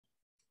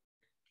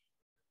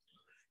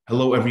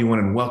Hello, everyone,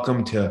 and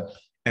welcome to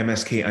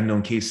MSK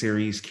Unknown Case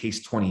Series,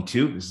 Case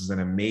 22. This is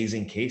an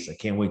amazing case. I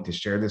can't wait to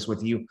share this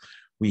with you.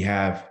 We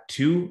have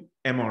two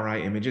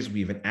MRI images. We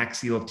have an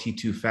axial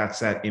T2 fat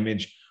sat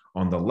image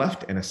on the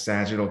left and a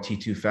sagittal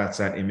T2 fat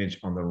sat image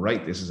on the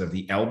right. This is of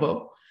the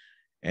elbow,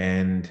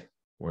 and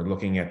we're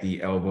looking at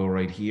the elbow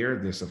right here.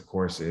 This, of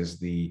course, is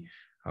the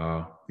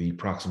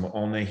proximal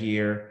ulna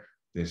here.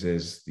 This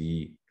is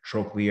the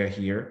trochlea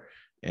here.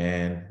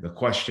 And the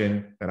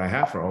question that I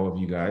have for all of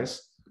you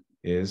guys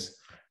is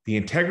the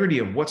integrity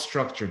of what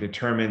structure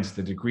determines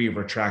the degree of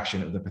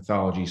retraction of the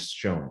pathology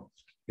shown?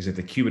 Is it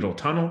the cubital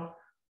tunnel,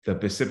 the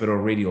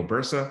bicipital radial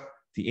bursa,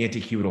 the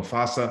antecubital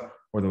fossa,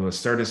 or the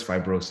lacertus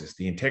fibrosus?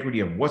 The integrity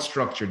of what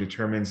structure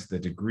determines the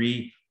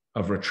degree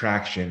of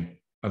retraction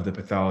of the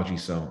pathology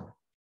shown?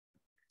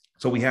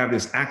 So we have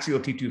this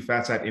axial T2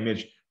 fat sat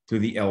image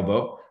through the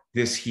elbow.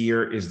 This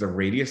here is the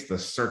radius, the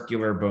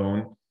circular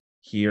bone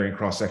here in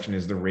cross section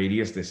is the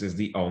radius. This is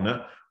the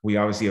ulna. We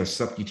obviously have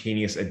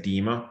subcutaneous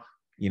edema,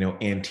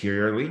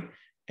 anteriorly.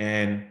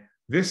 And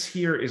this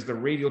here is the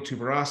radial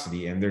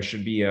tuberosity, and there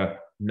should be a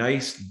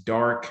nice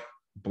dark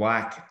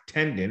black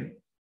tendon,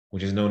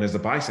 which is known as the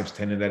biceps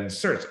tendon, that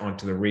inserts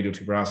onto the radial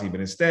tuberosity.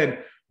 But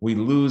instead, we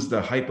lose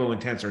the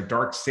hypointense or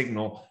dark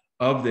signal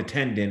of the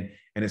tendon,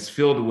 and it's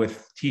filled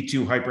with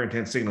T2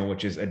 hyperintense signal,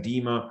 which is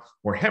edema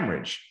or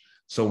hemorrhage.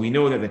 So we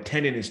know that the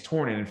tendon is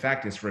torn, and in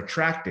fact, it's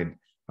retracted.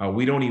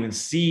 We don't even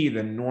see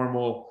the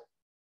normal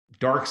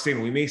dark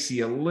signal. We may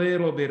see a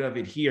little bit of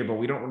it here, but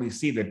we don't really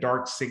see the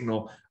dark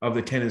signal of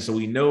the tendon. So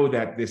we know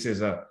that this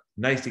is a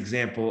nice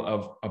example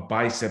of a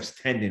biceps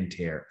tendon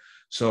tear.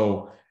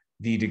 So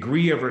the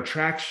degree of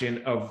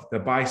retraction of the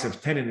biceps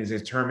tendon is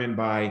determined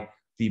by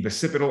the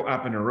bicipital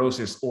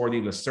aponeurosis or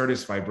the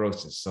lacertus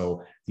fibrosis.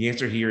 So the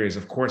answer here is,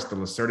 of course, the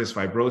lacertus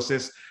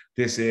fibrosis.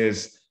 This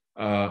is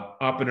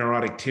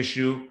aponeurotic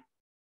tissue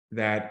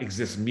that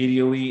exists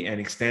medially and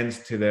extends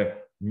to the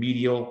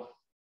medial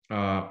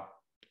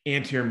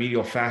anterior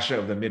medial fascia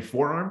of the mid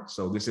forearm.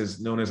 So this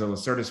is known as a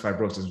lacertus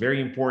fibrosis. Very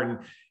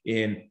important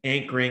in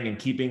anchoring and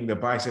keeping the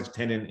biceps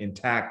tendon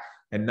intact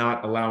and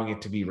not allowing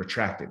it to be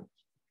retracted.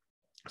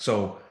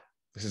 So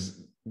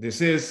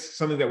this is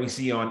something that we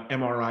see on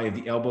MRI of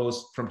the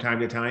elbows from time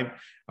to time.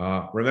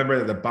 Remember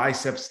that the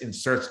biceps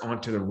inserts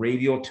onto the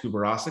radial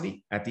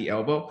tuberosity at the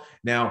elbow.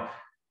 Now,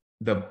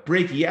 the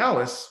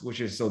brachialis,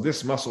 which is, so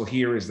this muscle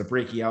here is the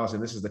brachialis,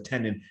 and this is the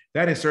tendon,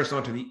 that inserts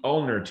onto the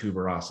ulnar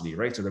tuberosity,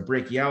 right? So the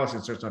brachialis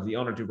inserts onto the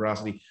ulnar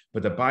tuberosity,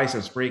 but the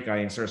biceps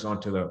brachii inserts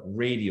onto the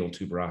radial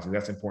tuberosity.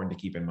 That's important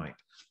to keep in mind.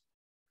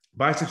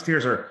 Biceps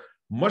tears are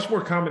much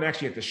more common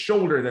actually at the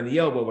shoulder than the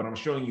elbow, but I'm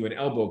showing you an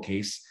elbow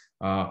case.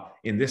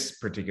 In this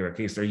particular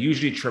case, they're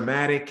usually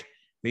traumatic.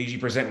 They usually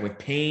present with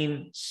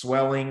pain,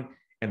 swelling,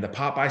 and the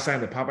Popeye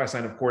sign. The Popeye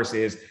sign, of course,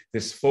 is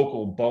this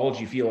focal bulge.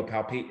 You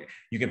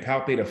can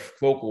palpate a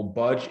focal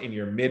bulge in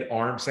your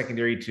mid-arm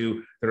secondary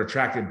to the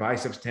retracted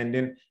biceps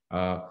tendon.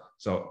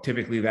 So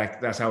typically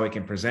that's how it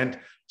can present.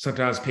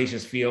 Sometimes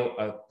patients feel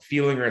a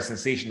feeling or a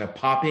sensation of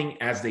popping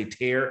as they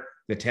tear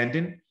the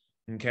tendon.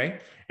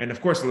 Okay. And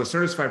of course, the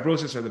lacertus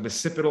fibrosis or the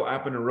bicipital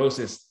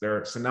aponeurosis,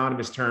 they're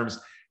synonymous terms.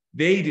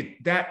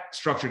 That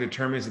structure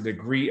determines the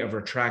degree of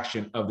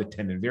retraction of the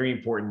tendon. Very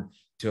important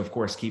to, of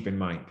course, keep in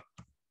mind.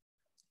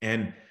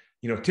 And,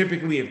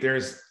 typically if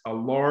there's a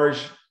large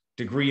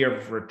degree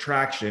of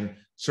retraction,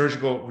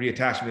 surgical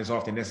reattachment is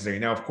often necessary.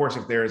 Now, of course,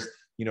 if there's,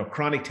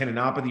 chronic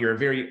tendinopathy or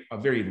a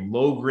very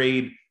low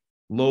grade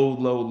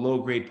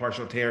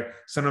partial tear,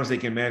 sometimes they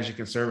can manage it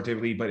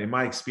conservatively. But in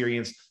my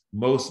experience,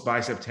 most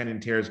bicep tendon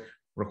tears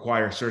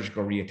require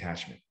surgical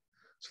reattachment.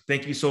 So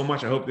thank you so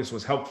much. I hope this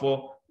was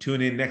helpful.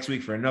 Tune in next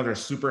week for another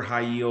super high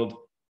yield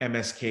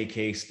MSK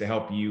case to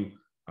help you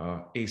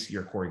ace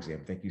your core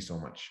exam. Thank you so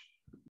much.